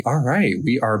All right,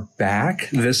 we are back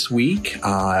this week.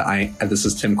 This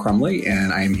is Tim Crumley,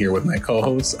 and I am here with my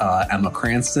co-hosts, Emma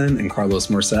Cranston and Carlos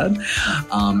Merced.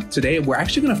 Today, we're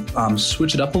actually going to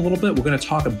switch it up a little bit. We're going to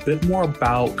talk a bit more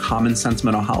about common sense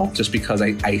mental health, just because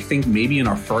I think maybe in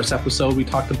our first episode, we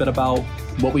talked a bit about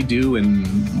what we do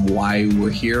and why we're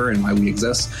here and why we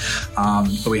exist.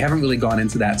 But we haven't really gone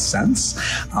into that sense.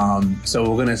 So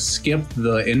we're going to skip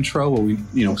the intro where we,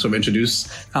 sort of introduce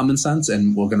Common Sense,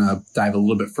 and we're going to dive a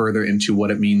little bit further into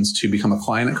what it means to become a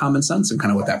client at Common Sense and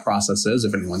kind of what that process is,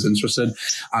 if anyone's interested.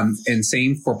 And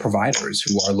same for providers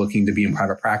who are looking to be in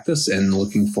private practice and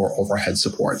looking for overhead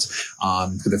supports,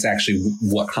 because that's actually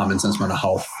what Common Sense Mental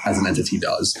Health as an entity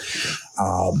does.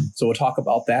 So we'll talk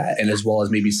about that, and as well as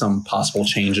maybe some possible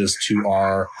changes to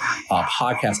our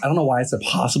podcast. I don't know why I said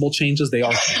possible changes. They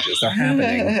are changes. They're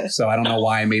happening. So I don't know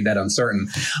why I made that uncertain.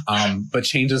 But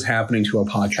changes happening to our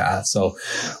podcast. So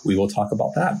we will talk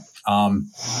about that.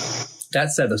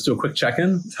 That said, let's do a quick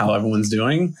check-in. How everyone's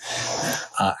doing.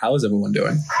 How is everyone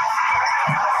doing?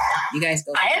 You guys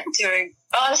go. I am doing.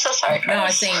 Oh, I'm so sorry. No, I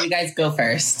was saying you guys go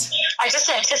first. I just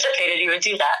anticipated you would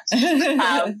do that.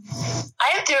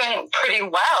 I am doing pretty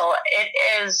well.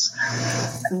 It is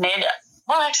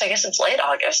actually, I guess it's late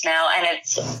August now, and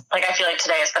it's like I feel like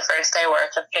today is the first day where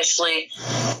it's officially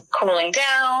cooling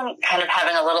down, kind of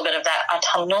having a little bit of that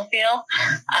autumnal feel,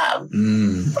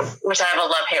 which I have a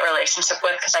love-hate relationship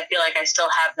with, because I feel like I still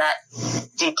have that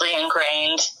deeply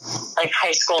ingrained like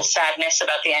high school sadness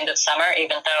about the end of summer,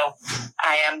 even though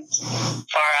I am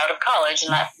far out of college,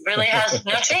 and that really has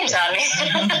no change on me.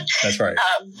 That's right.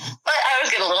 But I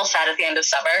always get a little sad at the end of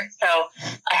summer, so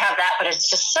I have that, but it's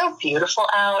just so beautiful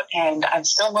out, and I'm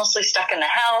still mostly stuck in the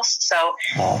house, so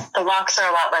the walks are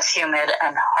a lot less humid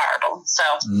and horrible. So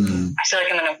I feel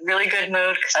like I'm in a really good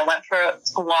mood because I went for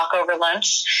a walk over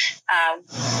lunch.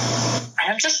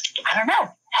 And I'm just, I don't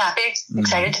know, happy,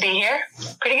 excited to be here.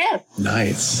 Pretty good.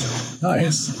 Nice.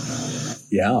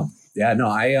 Yeah, no,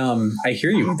 I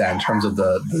hear you with that in terms of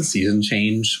the season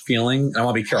change feeling. And I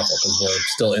want to be careful because we're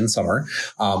still in summer.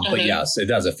 But yes, it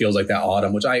does. It feels like that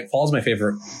autumn, which fall is my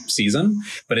favorite season,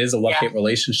 but it is a love-hate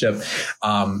relationship.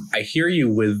 I hear you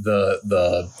with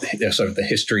the sort of the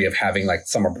history of having like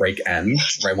summer break end,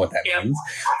 right? What that means.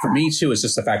 For me too, it's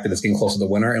just the fact that it's getting closer to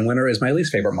winter, and winter is my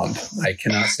least favorite month. I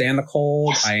cannot stand the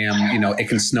cold. I am, it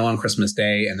can snow on Christmas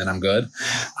Day and then I'm good.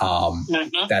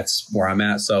 That's where I'm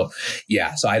at. So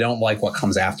yeah, so I don't like what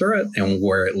comes after it and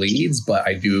where it leads, but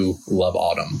I do love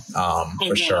autumn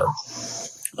for sure.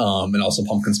 And also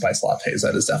pumpkin spice lattes.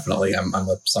 That is definitely, I'm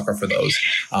a sucker for those.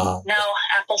 No,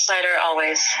 apple cider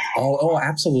always. Oh,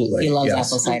 absolutely. He loves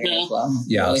apple cider as well. Yes.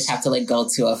 You always have to go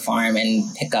to a farm and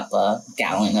pick up a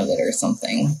gallon of it or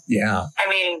something. Yeah. I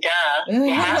mean, duh.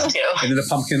 You have to. And then the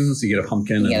pumpkins, you get a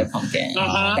pumpkin. You get a pumpkin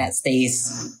that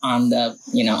stays on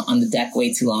the deck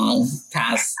way too long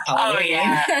past Halloween.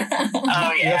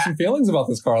 You have some feelings about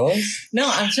this, Carlos. No,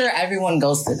 I'm sure everyone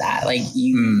goes through that. Like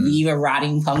you leave a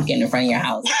rotting pumpkin in front of your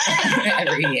house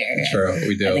every year. True,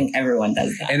 we do. I think everyone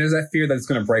does that. And there's that fear that it's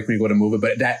going to break when you go to move it,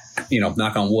 but that,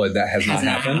 knock on wood, that has not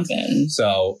happened.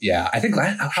 So yeah, I think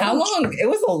how long? It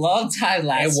was a long time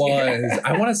last year. It was.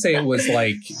 I want to say it was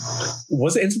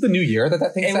was it into the new year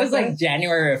that thing? It was like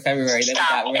January or February that we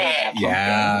got rid of that pumpkin.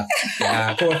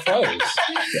 Yeah. So it froze.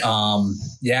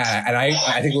 And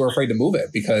I think we were afraid to move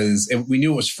it because we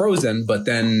knew it was frozen, but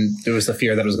then there was the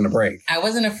fear that it was going to break. I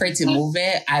wasn't afraid to move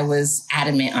it. I was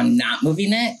adamant on not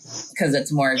moving it because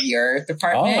it's more of your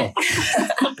department.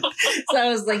 So I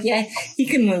was like, yeah, he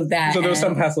can move that. So there was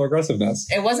some passive aggressiveness.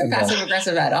 It wasn't passive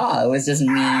aggressive at all. It was just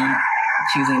me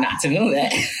choosing not to move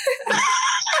it.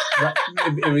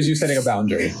 It was you setting a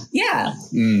boundary. Yeah.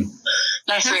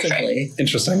 Nice reframe.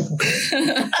 Interesting.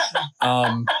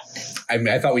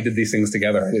 I thought we did these things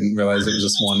together. I didn't realize it was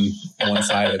just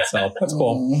one-sided. So that's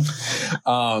cool.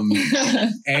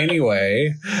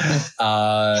 Anyway,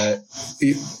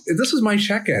 this was my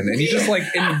check-in, and you just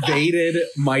invaded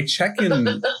my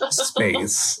check-in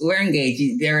space. We're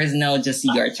engaged. There is no just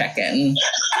your check-in.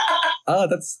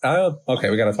 Okay.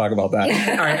 We got to talk about that.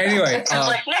 All right. Anyway,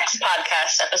 next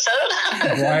podcast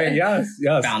episode. Right. Yes.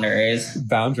 Boundaries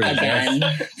again.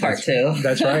 Yes. Part 2.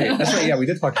 That's right. Yeah, we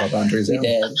did talk about boundaries. We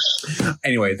did.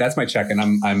 Anyway, that's my check-in.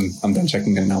 I'm done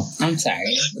checking in now. I'm sorry.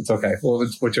 It's okay. Well,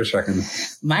 what's your check-in?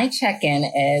 My check-in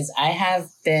is I have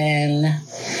been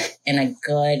in a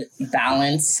good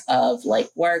balance of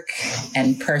work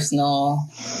and personal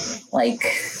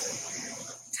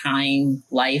time,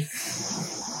 life.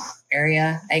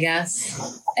 area, I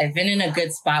guess. I've been in a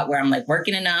good spot where I'm like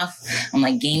working enough, I'm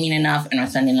like gaming enough, and I'm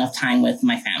spending enough time with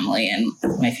my family and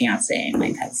my fiance and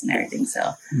my pets and everything. So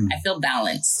I feel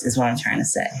balanced is what I'm trying to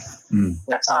say.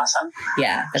 That's awesome.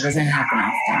 Yeah, that doesn't happen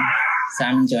often. So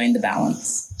I'm enjoying the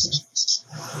balance.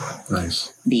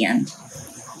 Nice. The end.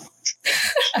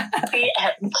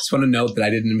 Just want to note that I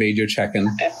didn't invade your check-in.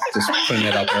 Just putting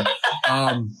it out there.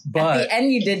 But At the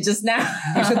end you did just now.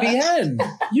 You said the end.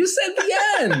 You said the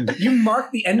end. You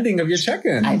marked the ending of your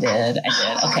check-in. I did.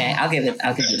 Okay, I'll give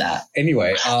you that.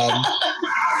 Anyway,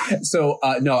 so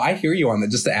no, I hear you on that.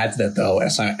 Just to add to that, though,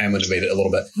 as I'm going to debate it a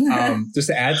little bit. Just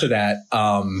to add to that,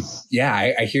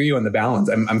 I hear you on the balance.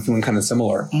 I'm feeling kind of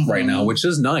similar right now, which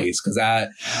is nice because I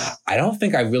don't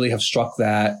think I really have struck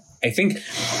that. I think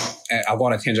I'll go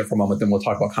on a tangent for a moment, then we'll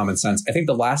talk about common sense. I think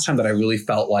the last time that I really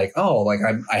felt like,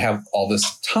 I have all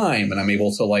this time and I'm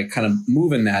able to like kind of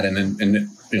move in that and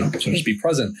sort of just be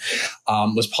present,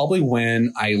 was probably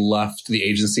when I left the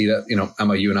agency that,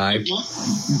 Emma, you and I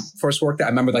first worked at. I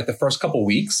remember like the first couple of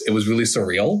weeks, it was really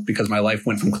surreal because my life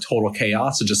went from total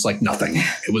chaos to just like nothing.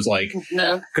 It was like,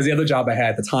 because the other job I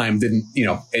had at the time didn't,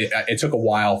 it took a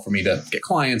while for me to get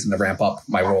clients and to ramp up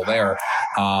my role there.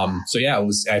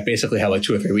 I basically had like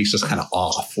 2 or 3 weeks just kind of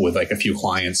off with like a few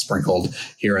clients sprinkled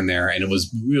here and there. And it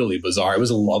was really bizarre. It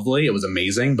was lovely. It was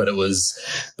amazing, but it was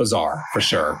bizarre for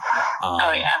sure.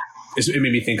 It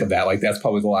made me think of that. Like, that's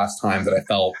probably the last time that I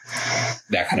felt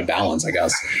that kind of balance, I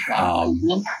guess.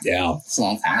 Yeah. It's a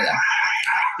long time ago.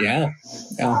 Yeah.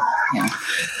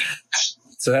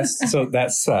 So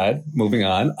that said, moving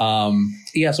on.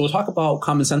 So we'll talk about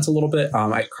common sense a little bit.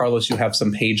 Carlos, you have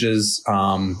some pages,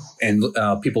 and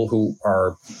people who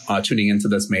are tuning into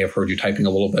this may have heard you typing a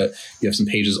little bit. You have some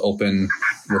pages open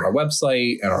with our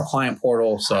website and our client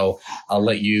portal. So I'll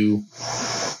let you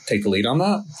take the lead on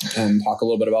that and talk a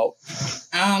little bit about.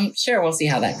 Sure. We'll see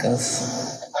how that goes.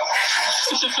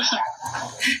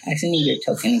 I actually need your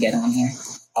token to get on here.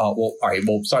 All right.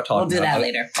 We'll start talking. We'll do that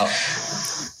later.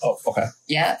 Oh, okay.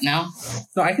 Yeah, no?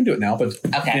 No, I can do it now, but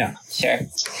okay, yeah. Sure.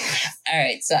 All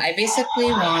right, so I basically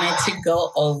wanted to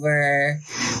go over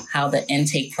how the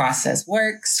intake process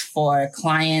works for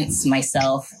clients,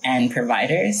 myself, and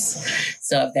providers.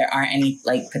 So if there are any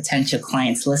potential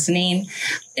clients listening,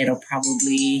 it'll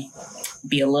probably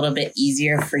be a little bit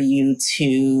easier for you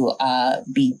to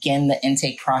begin the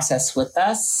intake process with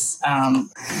us.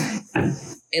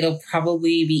 It'll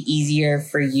probably be easier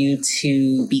for you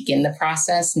to begin the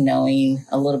process knowing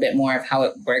a little bit more of how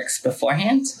it works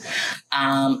beforehand.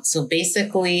 So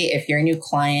basically, if you're a new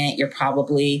client, you're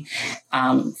probably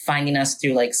finding us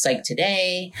through Psych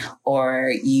Today,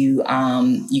 or you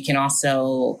can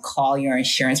also call your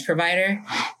insurance provider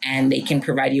and they can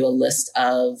provide you a list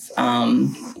of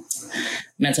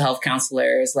mental health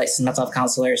counselors, licensed mental health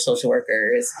counselors, social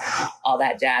workers, all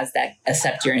that jazz that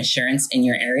accept your insurance in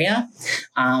your area.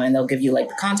 And they'll give you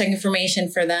the contact information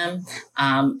for them.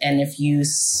 And if you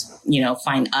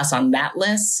find us on that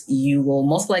list, you will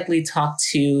most likely talk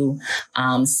to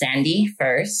Sandy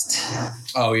first.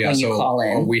 Oh, yeah. When you call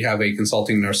in. We have a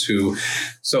consulting nurse who,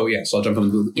 so I'll jump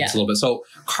into this a little bit. So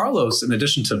Carlos, in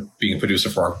addition to being a producer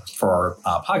for our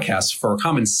podcast, for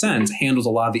Common Sense, handles a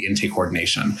lot of the intake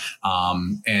coordination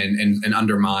and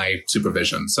under my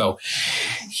supervision. So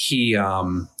he,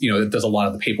 does a lot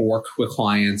of the paperwork with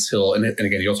clients. And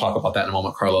again, you'll talk about that in a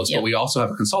moment, Carlos. Yep. But we also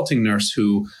have a consulting nurse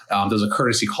who does a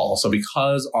courtesy call. So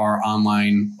because our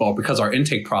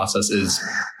intake process is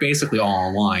basically all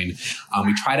online,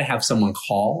 we try to have someone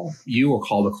call you or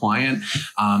call the client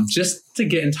just to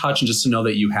get in touch and just to know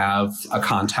that you have a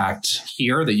contact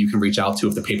here that you can reach out to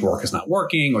if the paperwork is not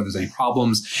working or there's any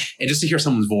problems, and just to hear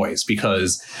someone's voice,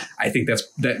 because I think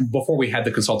that before we had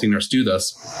the consulting nurse do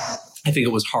this, I think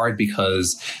it was hard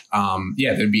because,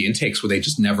 there'd be intakes where they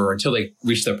just never, until they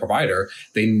reached their provider,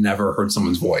 they never heard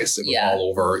someone's voice. It was all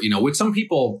over, which some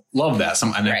people love that.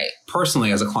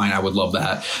 Personally, as a client, I would love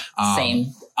that.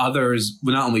 Same. Others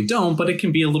not only don't, but it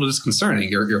can be a little disconcerting.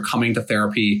 You're coming to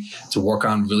therapy to work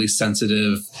on really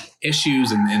sensitive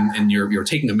issues, and you're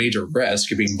taking a major risk.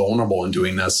 You're being vulnerable in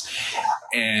doing this.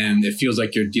 And it feels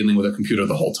like you're dealing with a computer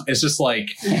the whole time. It's just so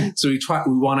we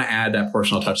want to add that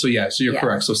personal touch. So you're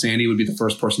correct. So Sandy would be the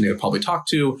first person they would probably talk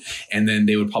to, and then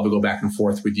they would probably go back and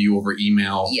forth with you over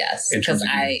email. Yes. In terms of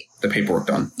the paperwork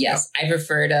done. Yes. I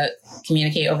prefer to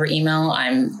communicate over email.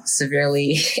 I'm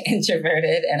severely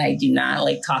introverted and I do not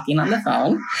like talking on the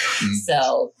phone. Mm-hmm.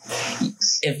 So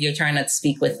if you're trying to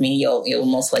speak with me, you'll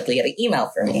most likely get an email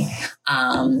from me.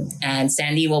 And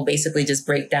Sandy will basically just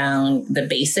break down the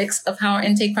basics of how our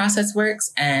intake process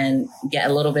works and get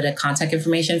a little bit of contact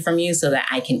information from you so that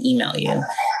I can email you.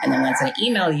 And then once I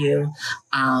email you,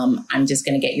 I'm just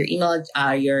going to get your email,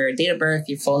 your date of birth,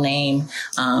 your full name,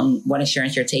 what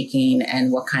insurance you're taking,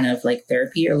 and what kind of like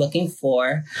therapy you're looking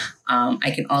for.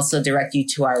 I can also direct you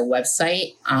to our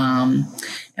website.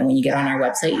 And when you get on our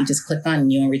website, you just click on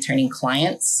new and returning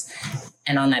clients.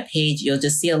 And on that page, you'll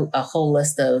just see a whole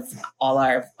list of all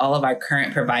of our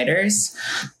current providers.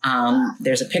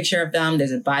 There's a picture of them.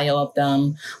 There's a bio of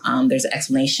them. There's an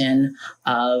explanation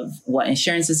of what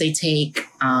insurances they take.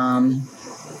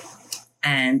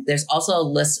 And there's also a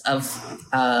list of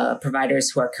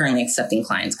providers who are currently accepting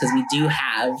clients, because we do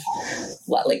have,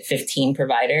 15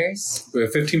 providers? We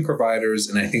have 15 providers,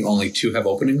 and I think only 2 have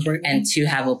openings right now. And 2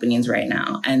 have openings right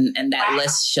now. And that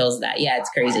list shows that. Yeah, it's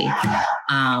crazy.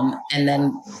 And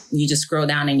then you just scroll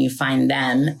down and you find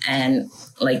them. And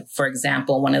like, for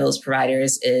example, one of those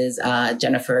providers is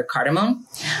Jennifer Cardamone,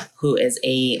 who is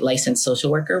a licensed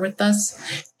social worker with us.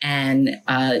 And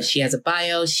she has a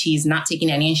bio. She's not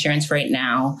taking any insurance right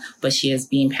now, but she is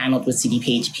being paneled with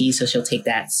CDPHP, so she'll take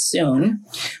that soon.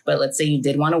 But let's say you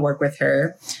did want to work with her.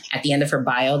 At the end of her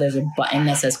bio, there's a button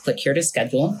that says click here to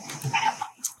schedule.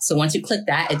 So once you click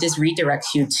that, it just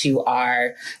redirects you to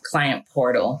our client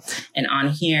portal. And on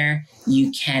here,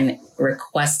 you can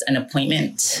request an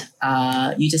appointment.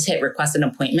 You just hit request an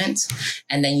appointment,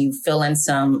 and then you fill in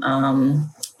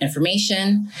some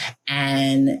information,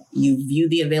 and you view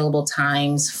the available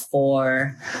times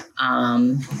for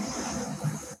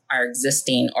our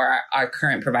existing or our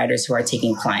current providers who are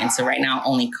taking clients. So right now,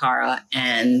 only Cara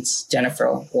and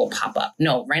Jennifer will pop up.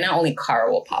 No, right now, only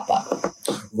Cara will pop up.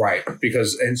 Right.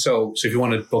 So if you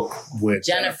want to book with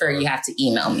Jennifer, you have to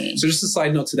email me. So just a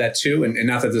side note to that too, and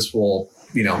not that this will,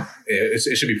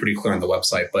 it should be pretty clear on the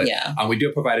website, but we do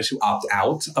have providers who opt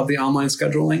out of the online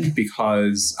scheduling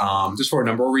because just for a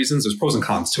number of reasons. There's pros and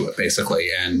cons to it, basically.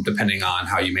 And depending on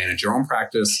how you manage your own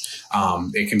practice,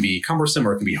 it can be cumbersome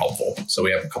or it can be helpful. So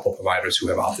we have a couple providers who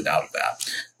have opted out of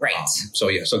that. Right. So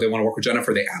if they want to work with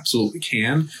Jennifer, they absolutely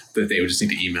can, but they would just need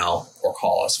to email or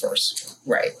call us first.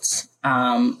 Right.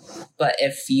 But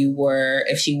if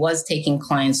she was taking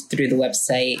clients through the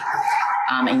website,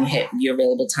 and you hit your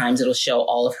available times, it'll show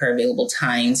all of her available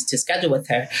times to schedule with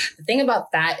her. The thing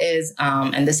about that is,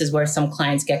 and this is where some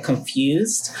clients get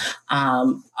confused,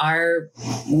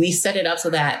 we set it up so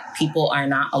that people are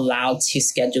not allowed to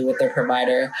schedule with their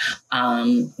provider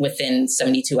within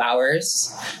 72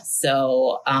 hours.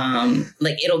 So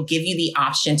it'll give you the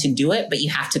option to do it, but you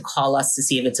have to call us to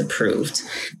see if it's approved.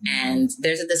 And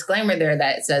there's a disclaimer there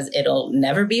that says it'll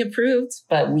never be approved,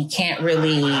 but we can't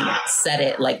really set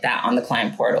it like that on the client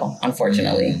portal,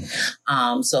 unfortunately.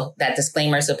 So that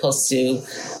disclaimer is supposed to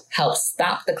help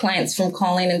stop the clients from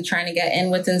calling and trying to get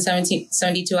in within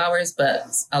 72 hours. But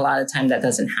a lot of time that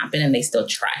doesn't happen and they still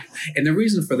try. And the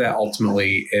reason for that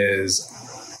ultimately is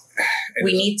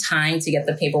we need time to get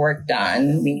the paperwork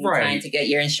done. We need time to get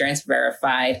your insurance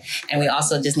verified. And we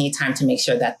also just need time to make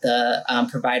sure that the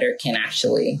provider can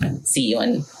actually see you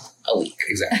in a week.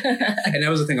 Exactly. And that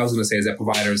was the thing I was going to say, is that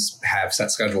providers have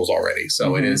set schedules already.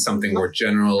 So it is something where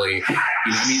generally,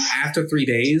 after 3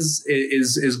 days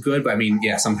is good. But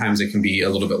sometimes it can be a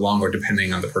little bit longer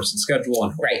depending on the person's schedule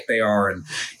and how they are. And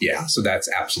so that's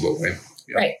absolutely.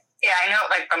 Right. Yeah, I know,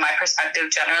 from my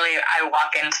perspective, generally I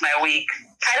walk into my week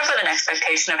kind of with an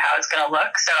expectation of how it's going to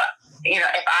look. So,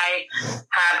 if I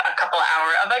have a couple hour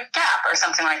of a gap or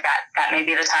something like that, that may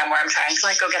be the time where I'm trying to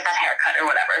go get that haircut or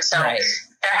whatever. So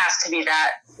there has to be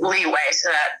that leeway so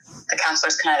that the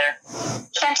counselors can either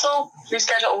cancel,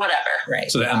 reschedule, whatever.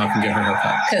 Right. So that Emma can get her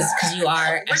haircut. Because you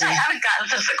are... Which I haven't gotten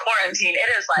since the quarantine. It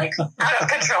is out of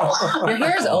control. Your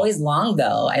hair is always long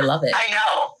though. I love it. I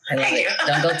know. I love it.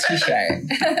 Don't go too short.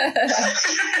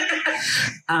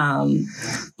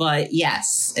 But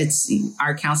yes,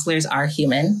 our counselors are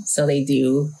human, so they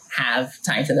do have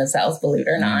time for themselves, believe it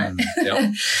or not.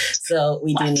 Yep. So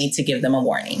we do need to give them a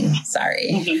warning.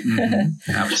 Sorry.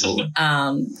 Absolutely.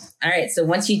 All right. So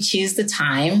once you choose the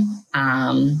time,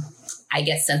 I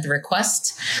get sent the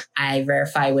request. I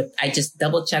verify I just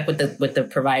double check with the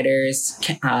provider's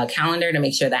calendar to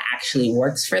make sure that actually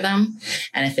works for them.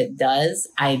 And if it does,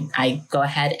 I go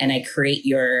ahead and I create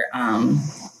your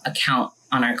account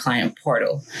on our client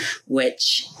portal,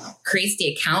 which creates the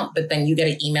account, but then you get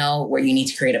an email where you need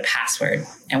to create a password.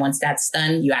 And once that's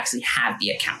done, you actually have the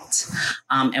account.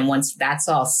 And once that's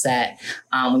all set,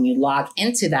 when you log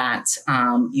into that,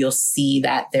 you'll see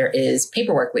that there is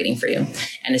paperwork waiting for you.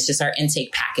 And it's just our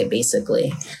intake packet,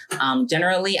 basically.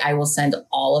 Generally, I will send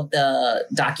all of the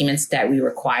documents that we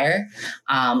require,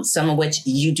 some of which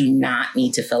you do not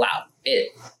need to fill out.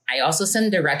 I also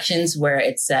send directions where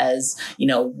it says,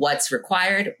 what's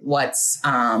required, what's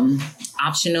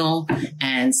optional,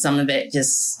 and some of it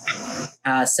just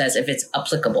says if it's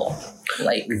applicable.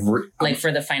 Like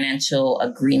for the financial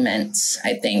agreement,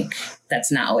 I think that's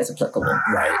not always applicable.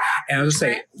 Right. And I would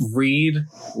say read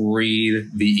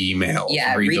the emails.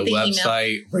 Yeah, read the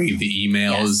website, read the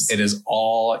emails. Yes. It is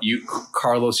all you,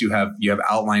 Carlos, you have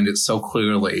outlined it so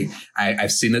clearly.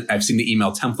 I've seen it. I've seen the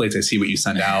email templates. I see what you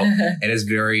send out. It is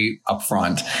very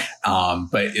upfront.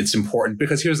 But it's important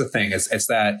because here's the thing. It's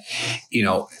that,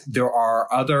 there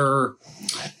are other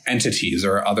entities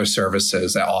or other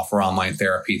services that offer online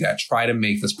therapy that try to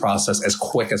make this process as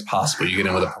quick as possible. You get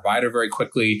in with a provider very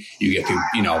quickly. You get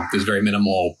to, there's very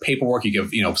minimal paperwork. You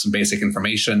give, some basic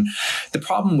information. The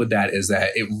problem with that is that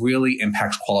it really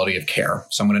impacts quality of care.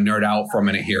 So I'm going to nerd out for a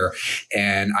minute here.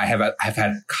 And I've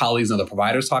had colleagues and other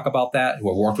providers talk about that who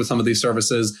have worked with some of these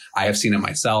services. I have seen it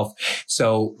myself.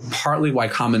 So partly why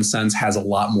Common Sense has a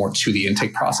lot more to the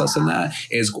intake process in that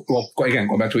is, well, again,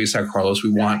 going back to what you said, Carlos,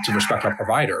 we want to respect our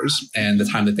providers and the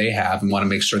time that they have and want to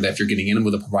make sure that if you're getting in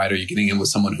with a provider, you're getting in with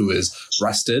someone who is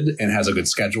rested and has a good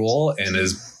schedule and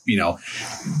is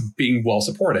being well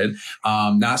supported,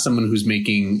 not someone who's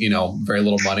making, very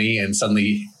little money and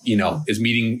suddenly, is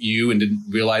meeting you and didn't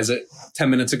realize it 10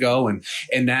 minutes ago.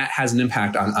 And that has an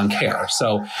impact on care.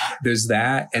 So there's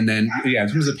that. And then, in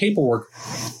terms of paperwork,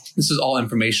 this is all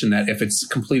information that if it's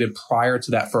completed prior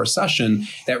to that first session,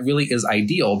 that really is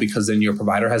ideal because then your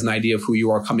provider has an idea of who you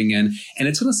are coming in and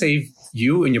it's going to save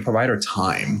you and your provider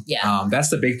time. Yeah. That's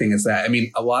the big thing is that,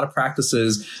 a lot of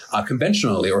practices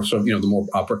conventionally or sort of, the more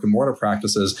brick and mortar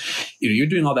practices, you're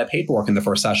doing all that paperwork in the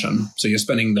first session. So you're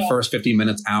spending the first 15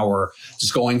 minutes, hour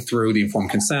just going through the informed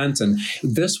consent. And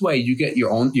this way you get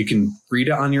your own, you can read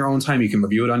it on your own time. You can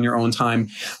review it on your own time.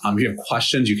 If you have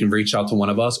questions, you can reach out to one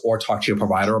of us or talk to your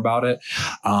provider about it.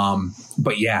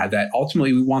 But that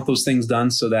ultimately we want those things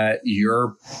done so that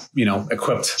you're,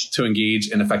 equipped to engage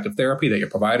in effective therapy, that your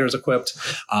provider is equipped.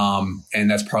 And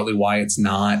that's partly why it's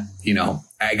not,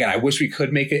 again, I wish we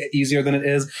could make it easier than it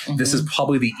is. Mm-hmm. This is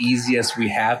probably the easiest we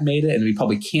have made it, and we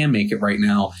probably can make it right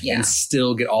now and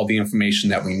still get all the information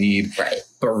that we need. Right.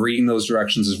 But reading those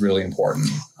directions is really important.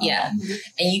 Yeah.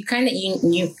 And you kind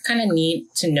of need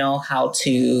to know how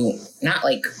to not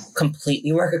like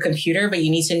completely work a computer, but you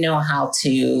need to know how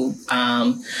to,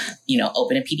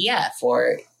 open a PDF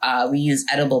or we use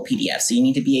editable PDF. So you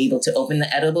need to be able to open the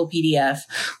editable PDF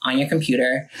on your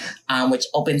computer, which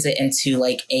opens it into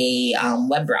like a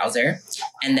web browser.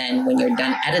 And then when you're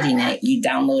done editing it, you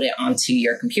download it onto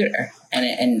your computer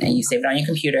and you save it on your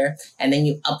computer. And then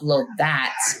you upload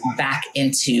that back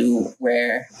into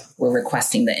where we're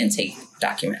requesting the intake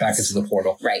documents. Back into the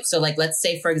portal. Right. So like, let's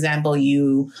say, for example,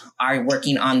 you are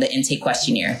working on the intake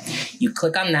questionnaire. You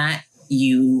click on that.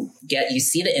 You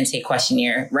see the intake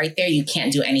questionnaire right there. You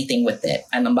can't do anything with it.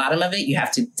 On the bottom of it, you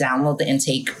have to download the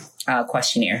intake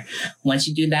questionnaire. Once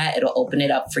you do that, it'll open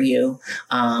it up for you.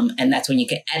 And that's when you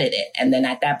can edit it. And then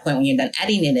at that point, when you're done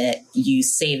editing it, you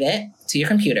save it to your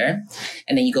computer.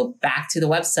 And then you go back to the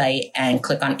website and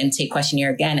click on intake questionnaire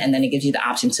again. And then it gives you the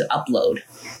option to upload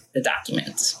the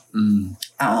documents.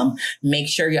 Make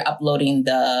sure you're uploading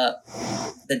the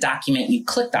document you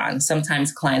clicked on.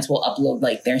 Sometimes clients will upload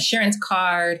like their insurance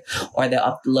card, or they'll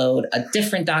upload a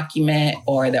different document,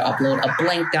 or they'll upload a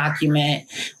blank document,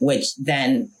 which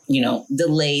then,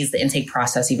 delays the intake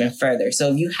process even further.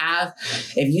 So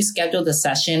if you schedule the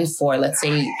session for, let's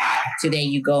say today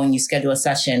you go and you schedule a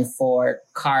session for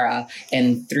Cara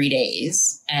in 3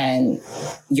 days and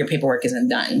your paperwork isn't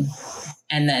done,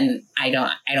 and then I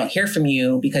don't hear from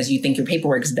you because you think your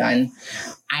paperwork's done,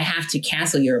 I have to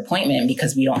cancel your appointment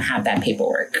because we don't have that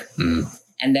paperwork.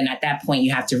 And then at that point,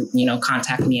 you have to,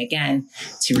 contact me again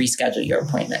to reschedule your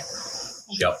appointment.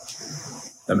 Yep.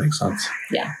 That makes sense.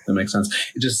 Yeah. That makes sense.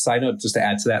 Just a side note, just to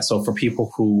add to that. So for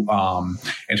people who,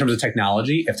 in terms of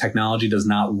technology, if technology does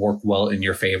not work well in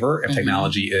your favor, if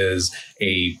technology is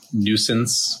a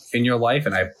nuisance in your life,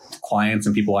 and I have clients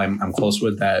and people I'm close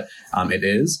with that it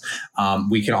is,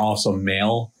 we can also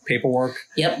mail paperwork.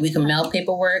 Yep, we can mail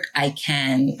paperwork. I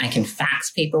can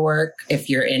fax paperwork. If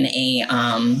you're in a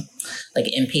like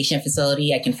an inpatient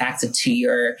facility, I can fax it to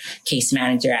your case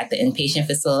manager at the inpatient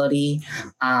facility.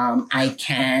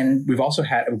 We've also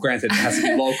had, granted it has to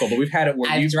be local, but we've had it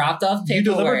where I've dropped off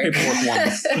paperwork. You delivered paperwork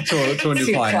once to a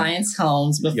new client. Clients'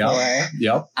 homes before.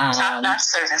 Yep. Top-notch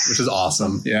service. Which is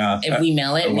awesome. Yeah. If we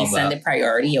mail it, we send it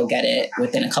priority. You'll get it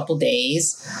within a couple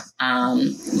days.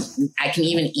 I can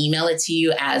even email it to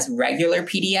you as has regular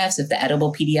PDFs. If the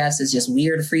editable PDFs is just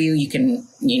weird for you, you can,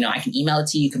 I can email it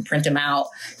to you, you can print them out,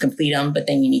 complete them, but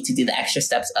then you need to do the extra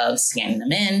steps of scanning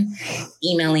them in,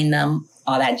 emailing them,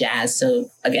 all that jazz. So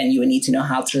again, you would need to know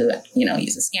how to,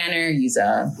 use a scanner, use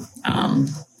a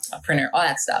printer, all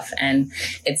that stuff. And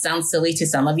it sounds silly to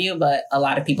some of you, but a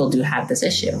lot of people do have this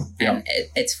issue, and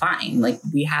it's fine. Like,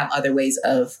 we have other ways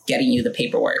of getting you the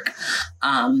paperwork.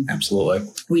 Absolutely.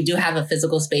 We do have a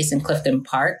physical space in Clifton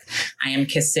Park. I am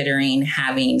considering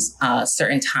having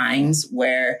certain times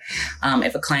where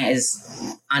if a client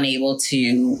is unable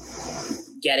to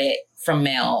get it from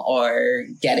mail or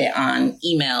get it on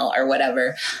email or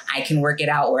whatever, I can work it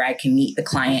out where I can meet the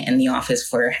client in the office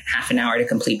for half an hour to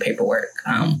complete paperwork.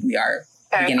 We are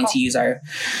beginning to use our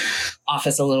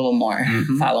office a little more,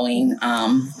 following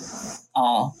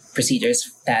all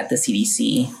procedures that the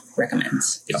CDC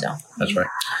recommends. Yep, so that's right.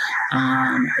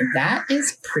 That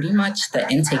is pretty much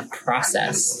the intake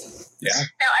process. Yeah.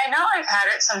 Now, I know I've had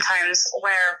it sometimes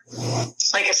where,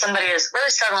 like, if somebody is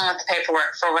really struggling with the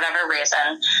paperwork for whatever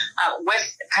reason, with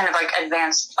kind of like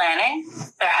advanced planning,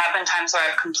 there have been times where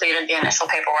I've completed the initial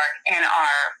paperwork in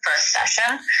our first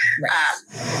session. Right.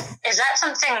 Is that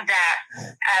something that,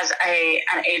 as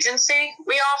an agency,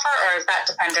 we offer, or is that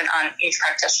dependent on each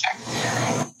practitioner?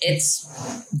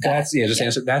 That's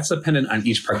dependent on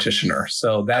each practitioner.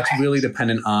 So that's really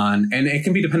dependent on, and it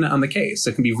can be dependent on the case.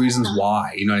 It can be reasons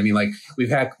why, you know what I mean? Like, we've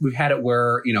had it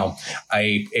where,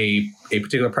 a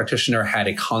particular practitioner had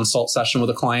a consult session with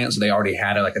a client. So they already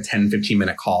had a 10-15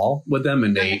 minute call with them,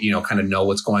 and they, kind of know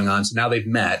what's going on. So now they've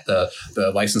met, the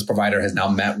licensed provider has now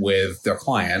met with their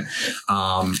client.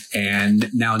 And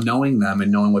now knowing them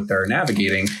and knowing what they're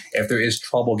navigating, if there is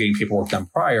trouble getting paperwork done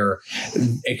prior,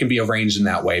 it can be arranged in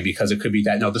that way, because it could be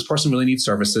that, no, this person really needs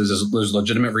services. There's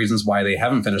legitimate reasons why they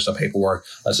haven't finished the paperwork.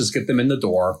 Let's just get them in the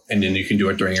door, and then you can do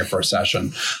it during your first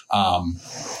session.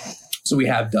 So we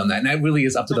have done that. And that really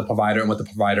is up to the provider and what the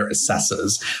provider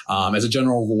assesses. As a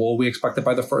general rule, we expect it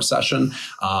by the first session.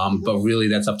 But really,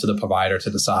 that's up to the provider to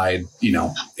decide,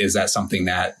 is that something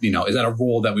that, is that a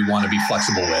rule that we want to be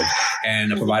flexible with?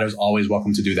 And the provider is always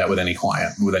welcome to do that with any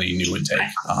client, with any new intake.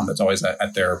 That's always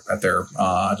at their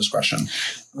discretion.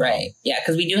 Right. Yeah.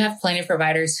 Because we do have plenty of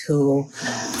providers who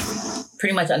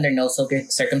pretty much under no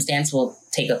circumstance will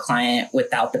take a client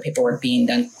without the paperwork being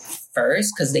done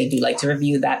first, because they do like to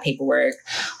review that paperwork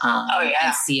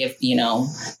and see if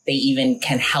they even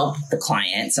can help the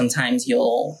client. Sometimes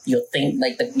you'll think,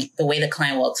 like, the way the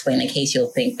client will explain the case,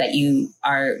 you'll think that you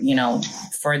are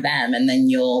for them, and then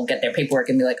you'll get their paperwork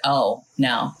and be like, oh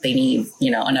no, they need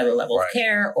another level of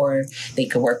care, or they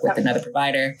could work with another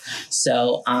provider.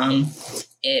 So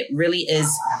it really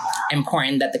is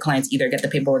important that the clients either get the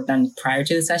paperwork done prior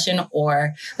to the session,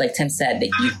 or, like Tim said,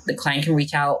 that the client can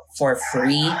reach out for a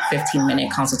free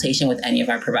 15-minute consultation with any of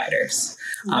our providers.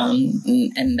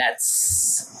 And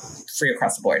that's free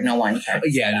across the board. No one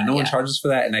charges. No one charges for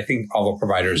that. And I think all the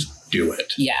providers do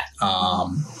it. Yeah.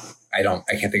 I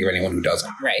can't think of anyone who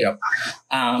doesn't. Right. Yep.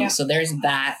 So there's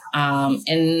that.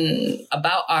 And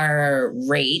about our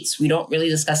rates, we don't really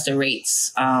discuss the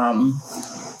rates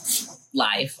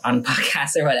live on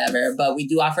podcasts or whatever, but we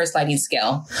do offer a sliding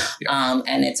scale.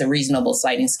 And it's a reasonable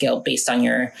sliding scale based on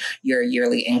your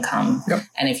yearly income. Yep.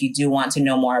 And if you do want to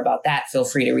know more about that, feel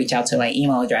free to reach out to my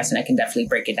email address, and I can definitely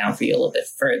break it down for you a little bit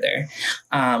further.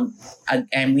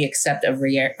 And we accept a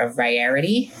variety. A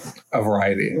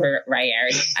variety.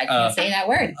 I can't say that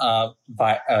word.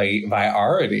 Variety.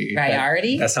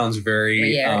 Variety. That sounds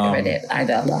very. I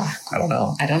don't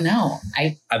know. I've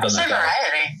done that.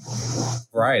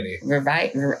 Variety.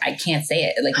 I can't say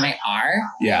it. Like my R.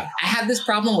 Yeah. I have this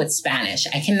problem with Spanish.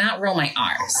 I cannot roll my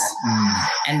R's.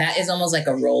 And that is almost like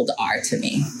a rolled R to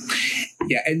me.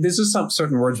 Yeah. And there's just some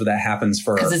certain words where that happens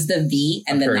for. Because it's the V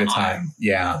and then the R. Time.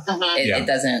 Yeah. It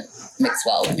doesn't mix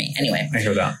well with me. Anyway. I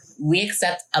hear that. We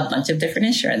accept a bunch of different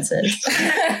insurances.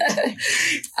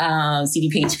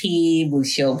 CDPHP, Blue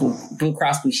Shield, Blue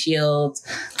Cross Blue Shield,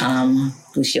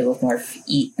 Blue Shield of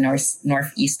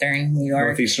Northeastern New York.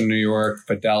 Northeastern New York,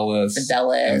 Fidelis,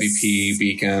 MVP,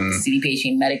 Beacon.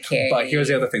 CDPHP, Medicare. But here's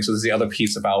the other thing. So this is the other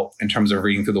piece about, in terms of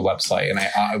reading through the website. And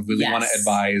I really want to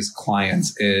advise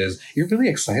clients is, you're really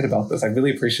excited about this. I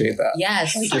really appreciate that.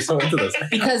 Yes. You're so into this.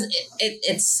 Because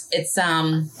it's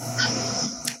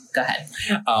Go ahead.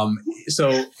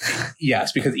 So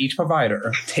yes, because each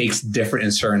provider takes different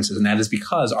insurances, and that is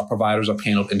because our providers are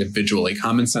paneled individually.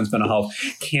 Common Sense Mental Health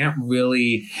can't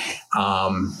really,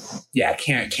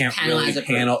 can't really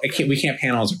panel. We can't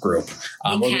panel as a group.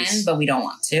 We can, but we don't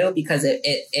want to because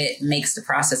it makes the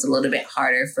process a little bit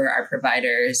harder for our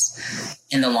providers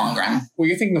in the long run. Well,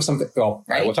 you're thinking of something. Well,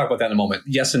 right. We'll talk about that in a moment.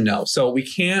 Yes and no. So we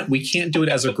can't do it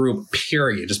as a group,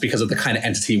 period, just because of the kind of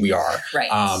entity we are. Right.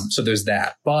 So there's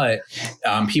that. But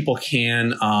people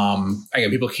can,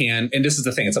 and this is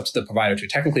the thing, it's up to the provider too.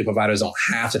 Technically, providers don't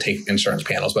have to take insurance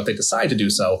panels, but if they decide to do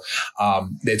so,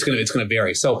 it's going to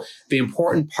vary. So the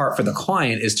important part for the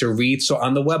client is to read. So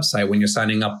on the website, when you're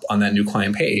signing up on that new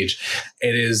client page,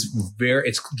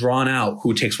 it's drawn out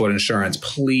who takes what insurance.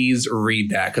 Please read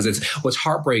that, because what's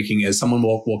heartbreaking is someone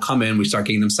will come in, we start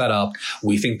getting them set up.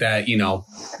 We think that,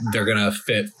 they're going to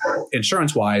fit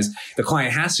insurance wise. The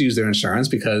client has to use their insurance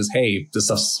because, hey, this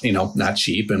stuff's, not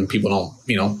cheap, and people don't,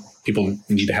 people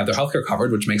need to have their healthcare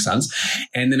covered, which makes sense.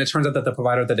 And then it turns out that the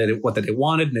provider that did what they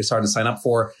wanted and they started to sign up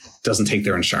for doesn't take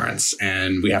their insurance.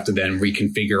 And we have to then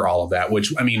reconfigure all of that,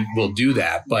 which, we'll do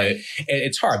that. But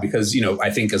it's hard because, I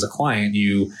think as a client,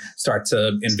 you start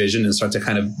to envision and start to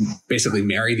kind of basically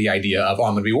marry the idea of,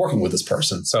 I'm going to be working with this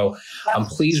person. So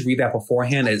please read that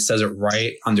beforehand. It says it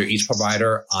right under each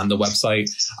provider on the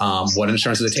website, what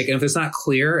insurance they take. And if it's not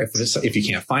clear, if you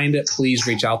can't find it, please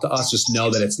reach out to us. Just know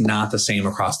that it's not the same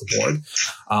across the board.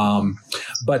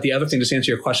 But the other thing, just to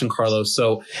answer your question, Carlos,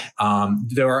 so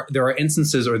there are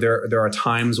instances, or there are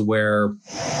times where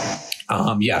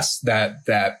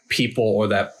that people, or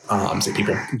that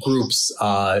groups,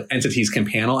 entities can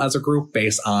panel as a group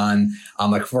based on,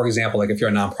 like, for example, like if you're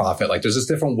a nonprofit, like there's just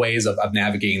different ways of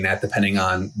navigating that depending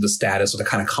on the status or the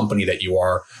kind of company that you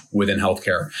are within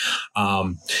healthcare.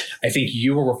 I think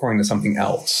you were referring to something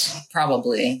else.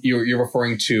 Probably. You're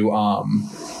referring to,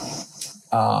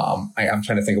 I'm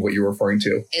trying to think of what you're referring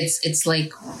to. It's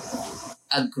like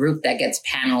a group that gets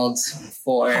paneled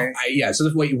for. So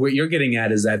what you're getting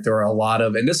at is that there are a lot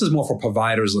of, and this is more for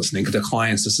providers listening, because the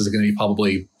clients, this is going to be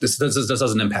probably, this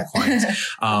doesn't impact clients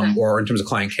or in terms of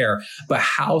client care, but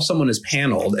how someone is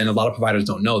paneled, and a lot of providers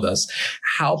don't know this,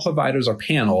 how providers are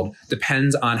paneled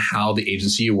depends on how the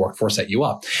agency you work for set you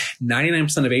up.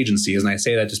 99% of agencies, and I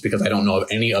say that just because I don't know of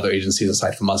any other agencies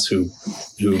aside from us who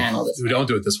don't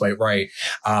do it this way, right?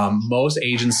 Most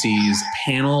agencies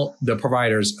panel the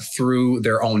providers through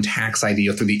their own tax ID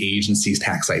or through the agency's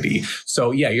tax ID.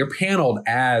 So you're paneled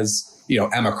as,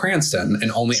 Emma Cranston,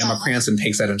 and only Emma Cranston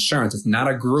takes that insurance. It's not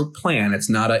a group plan. It's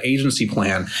not an agency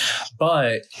plan.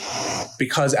 But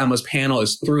because Emma's panel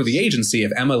is through the agency,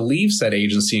 if Emma leaves that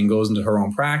agency and goes into her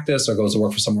own practice or goes to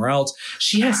work for somewhere else,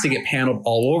 she has to get paneled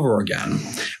all over again.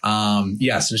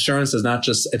 Yes, insurance is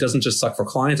it doesn't just suck for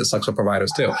clients, it sucks for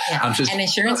providers too. Yeah. And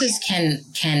insurances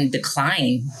can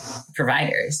decline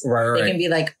providers. Right. They can be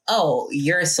like, oh,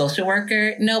 you're a social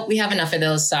worker? Nope, we have enough of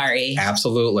those. Sorry.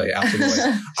 Absolutely.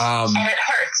 And it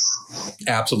hurts.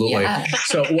 Absolutely. Yeah.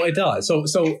 So it does.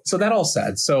 So that all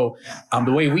said, so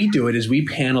the way we do it is we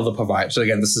panel the provider. So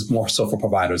again, this is more so for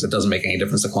providers. It doesn't make any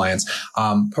difference to clients.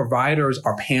 Providers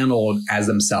are paneled as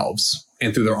themselves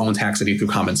and through their own tax ID through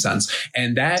Common Sense.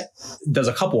 And that does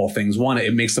a couple of things. One,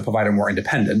 it makes the provider more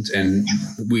independent, and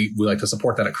we like to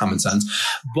support that at Common Sense.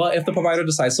 But if the provider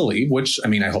decides to leave, which, I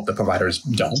hope the providers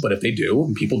don't, but if they do,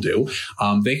 and people do,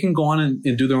 they can go on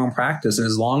and do their own practice. And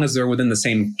as long as they're within the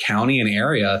same county and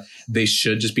area, they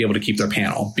should just be able to keep their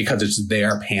panel because it's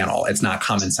their panel. It's not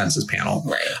Common Sense's panel.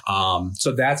 Right.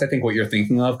 So that's, I think, what you're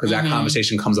thinking of, because that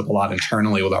conversation comes up a lot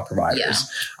internally with our providers.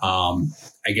 Yeah.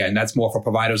 Again, that's more for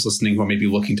providers listening who are maybe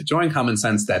looking to join Common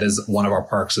Sense. That is one of our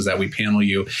perks, is that we panel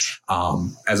you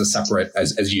as a separate,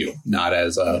 as you, not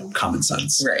as a Common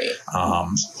Sense. Right.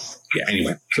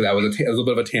 Anyway, so that was a little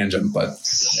bit of a tangent, but.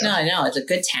 Yeah. No, it's a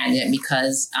good tangent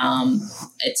because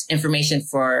it's information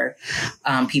for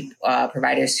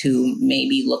providers who may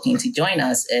be looking to join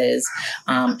us is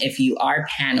if you are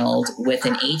paneled with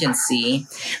an agency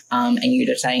and you're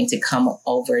deciding to come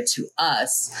over to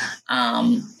us,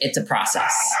 it's a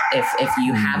process. If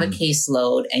you have a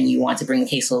caseload and you want to bring the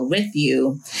caseload with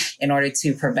you in order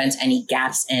to prevent any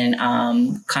gaps in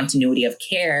continuity of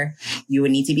care, you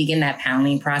would need to begin that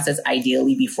paneling process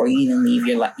ideally before you even leave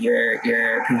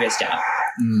your previous job.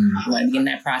 You want to begin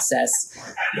that process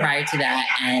prior to that,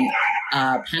 and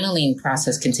paneling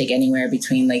process can take anywhere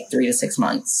between like 3 to 6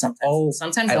 months,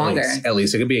 sometimes longer. At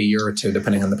least it could be a year or two,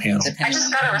 depending on the panel. I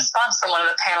just got a response from one of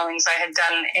the panelings I had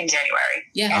done in January.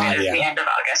 And it is the end of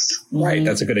August. Right.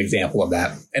 That's a good example of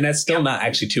that. And that's still not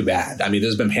actually too bad. I mean,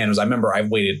 there's been panels. I remember I've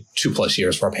waited 2+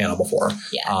 years for a panel before.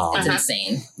 Yeah. It's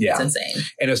insane. Yeah. It's insane.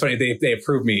 And it's funny. They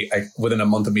approved me within a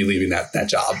month of me leaving that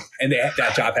job. And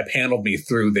that job had paneled me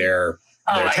through their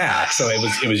tax. So it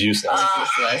was useless.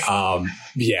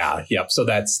 So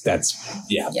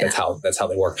that's how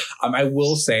they work. I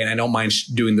will say, and I don't mind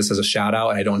doing this as a shout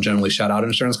out, and I don't generally shout out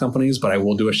insurance companies, but I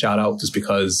will do a shout out just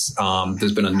because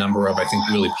there's been a number of, I think,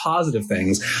 really positive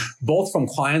things, both from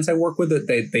clients I work with that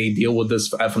they deal with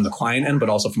this from the client end, but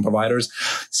also from providers.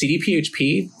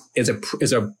 CDPHP is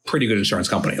a pretty good insurance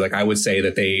company. Like, I would say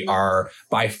that they are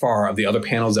by far of the other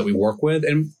panels that we work with,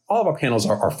 and all of our panels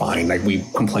are fine. Like, we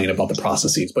complain about the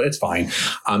processes, but it's fine.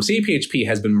 CDPHP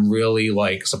has been really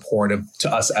supportive to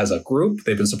us as a group.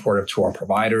 They've been supportive to our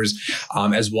providers,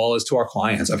 as well as to our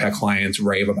clients. I've had clients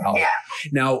rave about it.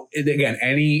 Now, again,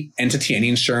 any entity, any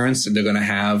insurance, they're going to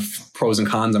have pros and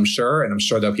cons, I'm sure. And I'm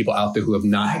sure there are people out there who have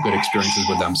not had good experiences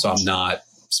with them. So I'm not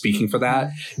speaking for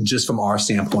that. Just from our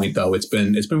standpoint, though, it's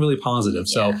been really positive.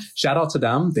 So shout out to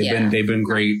them. They've been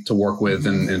great to work with,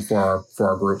 and for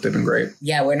our group, they've been great.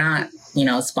 Yeah, we're not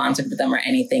sponsored with them or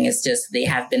anything. It's just they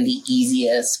have been the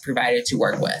easiest provider to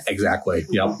work with. Exactly.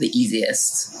 Yep. The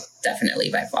easiest. Definitely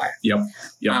by far. Yep.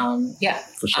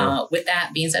 For sure. With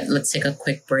that being said, let's take a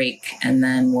quick break and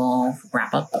then we'll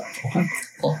wrap up. Okay.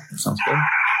 Cool. Sounds good.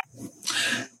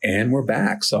 And we're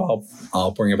back. So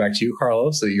I'll bring it back to you,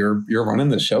 Carlos. So you're running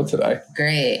the show today.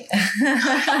 Great.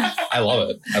 I love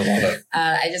it.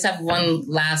 I just have one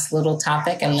last little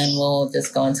topic and then we'll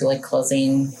just go into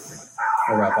closing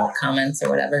wrap up comments or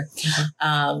whatever.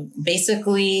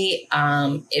 Basically,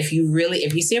 if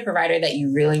you see a provider that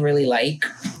you really, really like,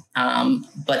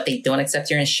 but they don't accept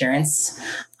your insurance,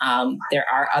 there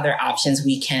are other options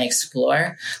we can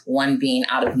explore. One being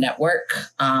out of network.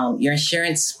 Your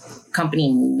insurance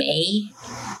company may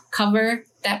cover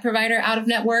that provider out of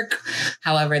network.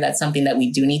 However, that's something that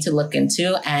we do need to look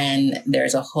into. And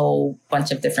there's a whole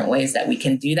bunch of different ways that we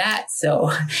can do that.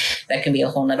 So that can be a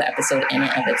whole nother episode in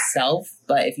and of itself.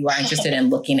 But if you are interested in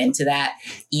looking into that,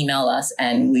 email us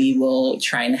and we will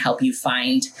try and help you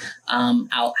find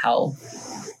out how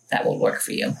that will work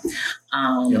for you.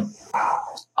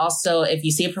 Also, if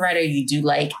you see a provider you do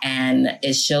like and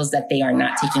it shows that they are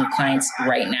not taking clients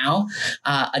right now,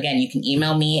 again, you can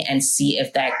email me and see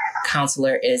if that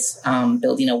counselor is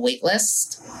building a wait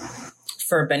list.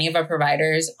 For many of our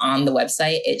providers on the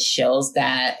website, it shows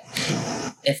that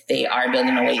if they are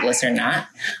building a wait list or not.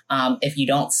 If you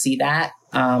don't see that,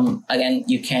 again,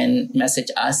 you can message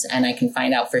us and I can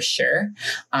find out for sure.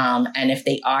 And if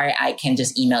they are, I can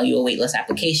just email you a waitlist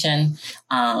application.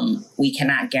 We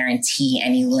cannot guarantee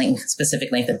any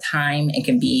specific length of time. It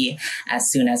can be as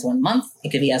soon as 1 month. It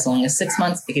could be as long as 6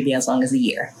 months. It could be as long as a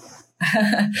year.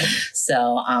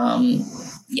 So,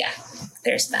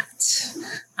 there's that.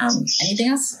 Anything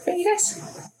else for you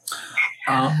guys?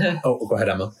 Go ahead,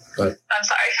 Emma. Go ahead. I'm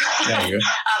sorry. Yeah, you're good.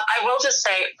 I will just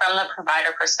say, from the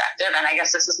provider perspective, and I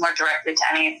guess this is more directly to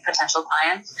any potential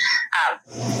clients,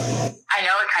 I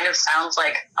know it kind of sounds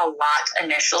like a lot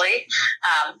initially,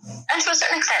 and to a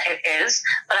certain extent it is,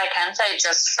 but I can say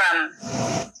just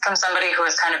from somebody who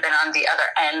has kind of been on the other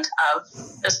end of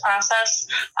this process,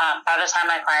 by the time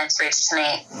my clients get to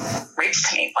me, by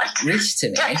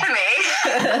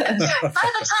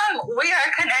the time we are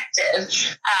connected,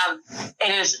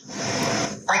 it is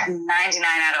like 99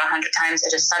 out of 100 times,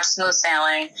 it is such smooth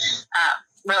sailing.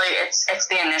 Really, it's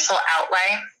the initial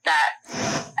outlay that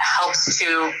helps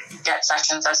to get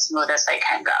sessions as smooth as they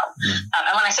can go.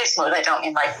 And when I say smooth, I don't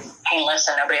mean like painless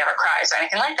and nobody ever cries or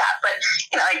anything like that. But,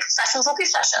 sessions will be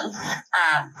sessions.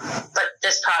 But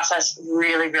this process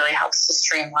really, really helps to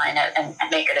streamline it and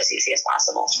make it as easy as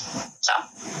possible. So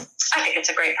I think it's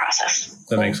a great process.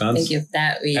 That makes sense. Thank you.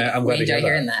 We enjoy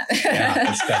hearing that.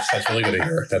 Yeah, that's really good to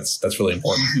hear. That's really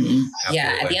important. Mm-hmm.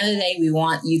 Yeah, at the end of the day, we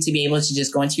want you to be able to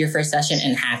just go into your first session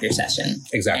and have your session.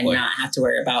 Exactly. And not have to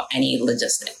worry about any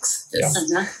logistics. Just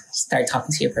start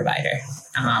talking to your provider.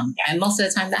 And most of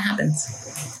the time that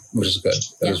happens. Which is good.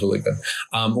 That is really good.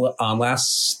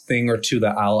 Last thing or two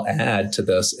that I'll add to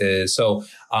this is,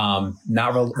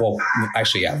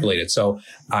 related. So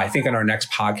I think in our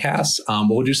next podcast,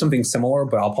 we'll do something similar,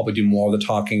 but I'll probably do more of the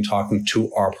talking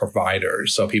to our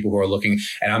providers. So people who are looking,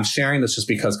 and I'm sharing this just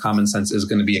because Common Sense is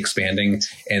going to be expanding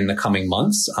in the coming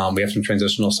months. We have some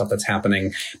transitional stuff that's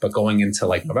happening, but going into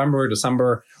like November,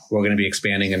 December, we're going to be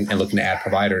expanding and looking to add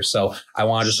providers. So I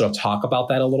want to just sort of talk about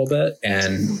that a little bit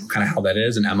and kind of how that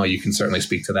is. And Emma, you can certainly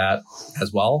speak to that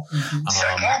as well.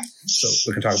 So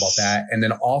we can talk about that. And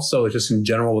then also just in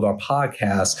general with our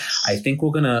podcast, I think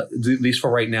we're going to, at least for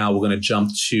right now, we're going to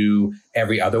jump to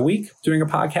every other week doing a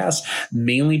podcast,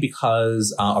 mainly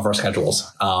because of our schedules.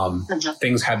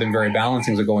 Things have been very balanced.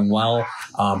 Things are going well,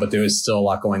 but there is still a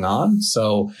lot going on.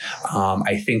 So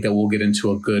I think that we'll get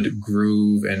into a good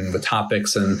groove and the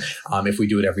topics. And if we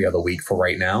do it every other week for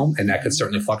right now, and that could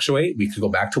certainly fluctuate, we could go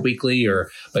back to weekly,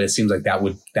 but it seems like that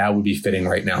would be fitting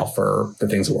right now for the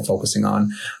things that we're focusing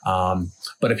on.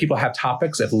 But if people have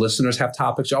topics, if listeners have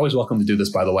topics, you're always welcome to do this,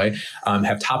 by the way,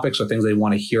 have topics or things they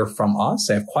want to hear from us.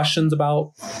 They have questions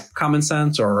about Common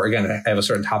Sense, or again, they have a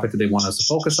certain topic that they want us to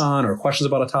focus on, or questions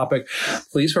about a topic,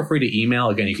 please feel free to email.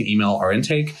 Again, you can email our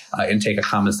intake at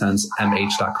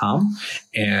commonsensemh.com,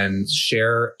 and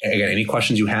share, again, any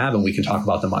questions you have, and we can talk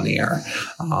about them on the air.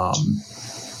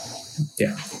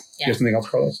 Yeah. You have something else,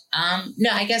 Carlos?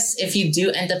 No, I guess if you do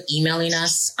end up emailing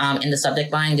us in the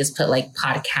subject line, just put like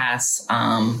podcast.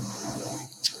 Oh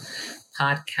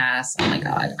my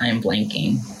God, I am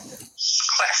blanking.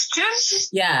 Questions?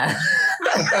 Yeah.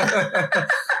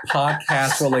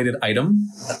 Podcast related item.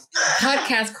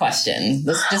 Podcast question.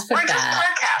 Let's just put or just that.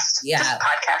 Podcast. Yeah. Just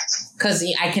podcast. Because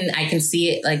I can see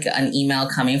it like an email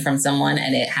coming from someone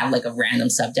and it have like a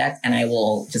random subject, and I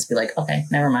will just be like, okay,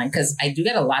 never mind. Because I've been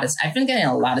getting a lot of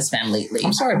spam lately.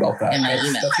 I'm sorry about that. In my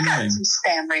email. I got some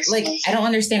spam recently. Like, I don't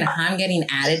understand how I'm getting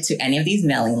added to any of these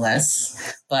mailing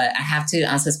lists, but I have to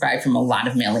unsubscribe from a lot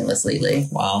of mailing lists lately.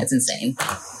 Wow. It's insane.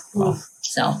 Wow.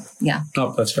 So, yeah.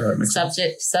 Oh, that's fair.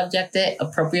 Subject it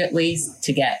appropriately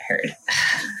to get heard.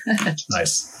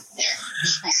 Nice.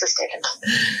 Nicely stated.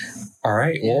 All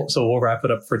right. Well, so we'll wrap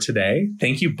it up for today.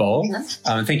 Thank you both.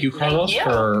 Thank you, Carlos,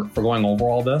 for going over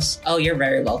all this. Oh, you're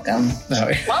very welcome.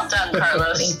 No. Well done,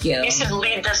 Carlos. Thank you. You should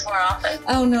lead this more often.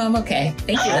 Oh, no, I'm okay.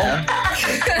 Thank you, though.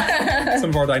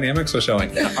 Some of our dynamics are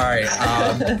showing. All right.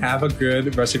 Have a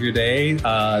good rest of your day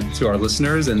to our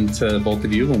listeners and to both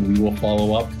of you, and we will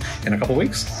follow up in a couple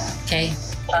weeks. Okay.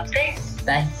 Sounds great.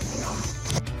 Bye.